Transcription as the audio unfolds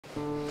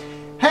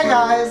Hey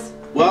guys!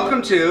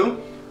 Welcome to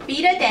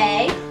VEDA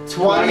Day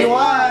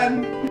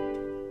 21!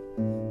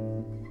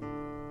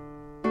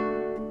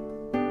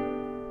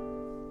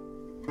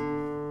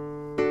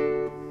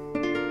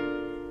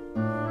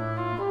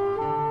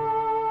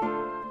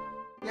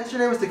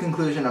 Yesterday was the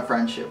conclusion of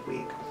Friendship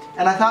Week,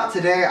 and I thought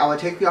today I would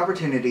take the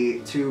opportunity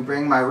to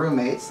bring my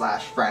roommates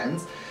slash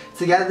friends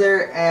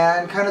together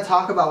and kind of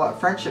talk about what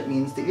friendship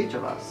means to each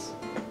of us.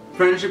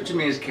 Friendship to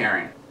me is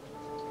caring,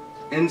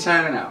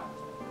 inside and out,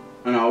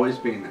 and always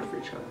being there for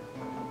each other,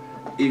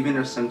 even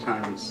if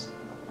sometimes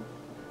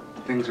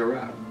things are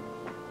rough.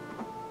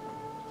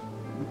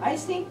 I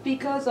think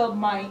because of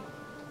my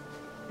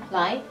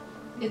life,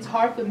 it's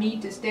hard for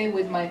me to stay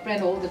with my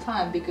friend all the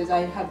time because I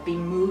have been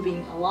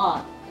moving a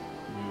lot.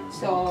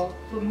 So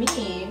for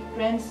me,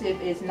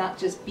 friendship is not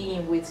just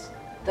being with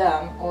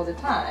them all the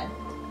time,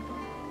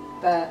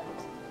 but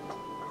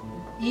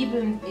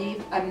even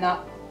if I'm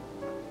not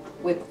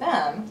with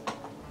them,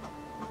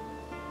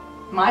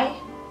 my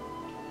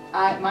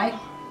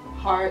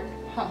heart,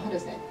 how to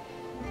say,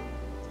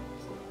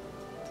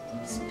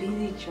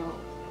 spiritual.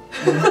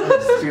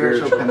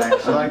 Spiritual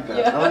connection. I like that.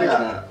 Yeah. I like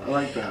that. I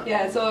like that.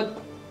 Yeah,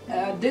 so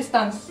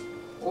distance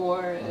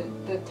or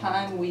the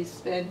time we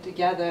spend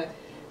together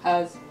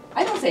has,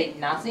 I don't say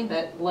nothing,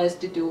 but less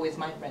to do with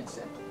my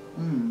friendship.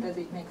 Does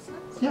it make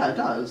sense? Yeah, it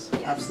does.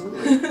 Yes.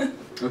 Absolutely.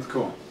 That's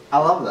cool. I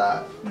love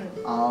that.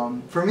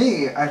 For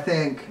me, I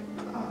think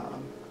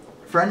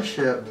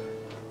friendship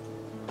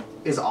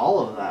is all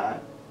of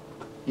that.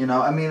 You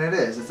know, I mean, it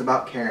is. It's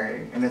about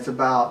caring, and it's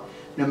about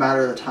no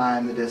matter the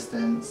time, the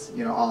distance,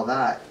 you know, all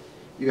that.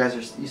 You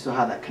still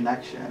have that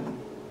connection.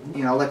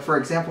 You know, like for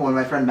example, when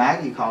my friend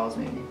Maggie calls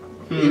me,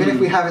 even if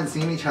we haven't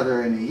seen each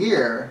other in a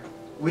year,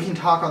 we can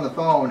talk on the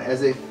phone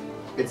as if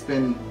it's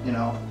been, you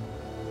know,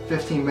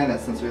 15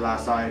 minutes since we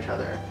last saw each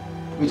other.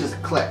 We just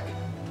click.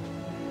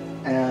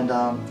 And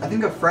I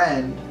think a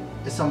friend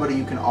is somebody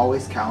you can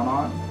always count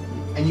on,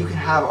 and you can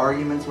have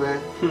arguments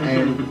with,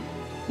 and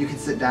you can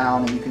sit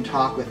down and you can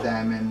talk with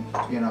them and,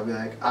 you know, be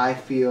like, I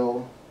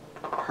feel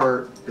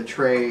hurt,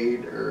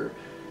 betrayed, or,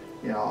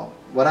 you know,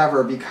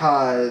 whatever,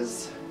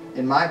 because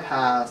in my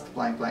past,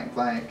 blank, blank,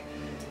 blank.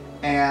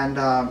 And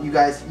you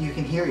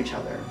can hear each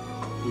other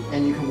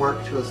and you can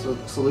work to a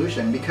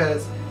solution,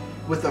 because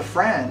with a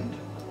friend,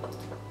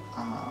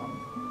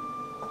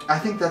 I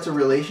think that's a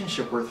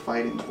relationship worth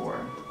fighting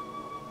for.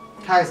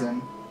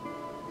 Kaizen,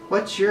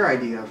 what's your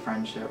idea of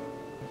friendship?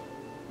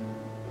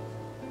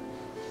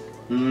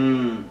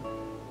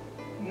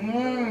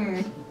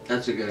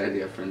 That's a good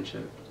idea,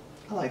 friendship.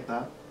 I like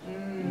that.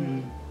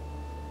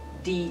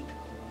 Deep.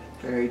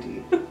 Very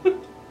deep.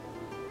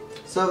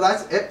 So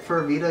that's it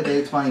for VEDA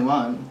Day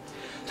 21.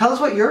 Tell us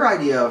what your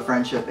idea of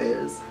friendship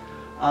is.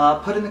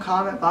 Put in the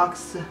comment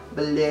box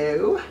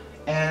below,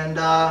 and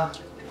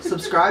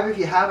subscribe if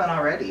you haven't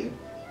already.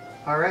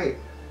 Alright,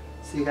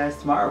 see you guys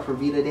tomorrow for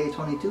VEDA Day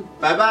 22.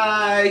 Bye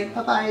bye!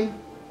 Bye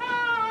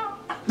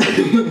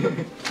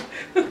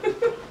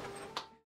bye!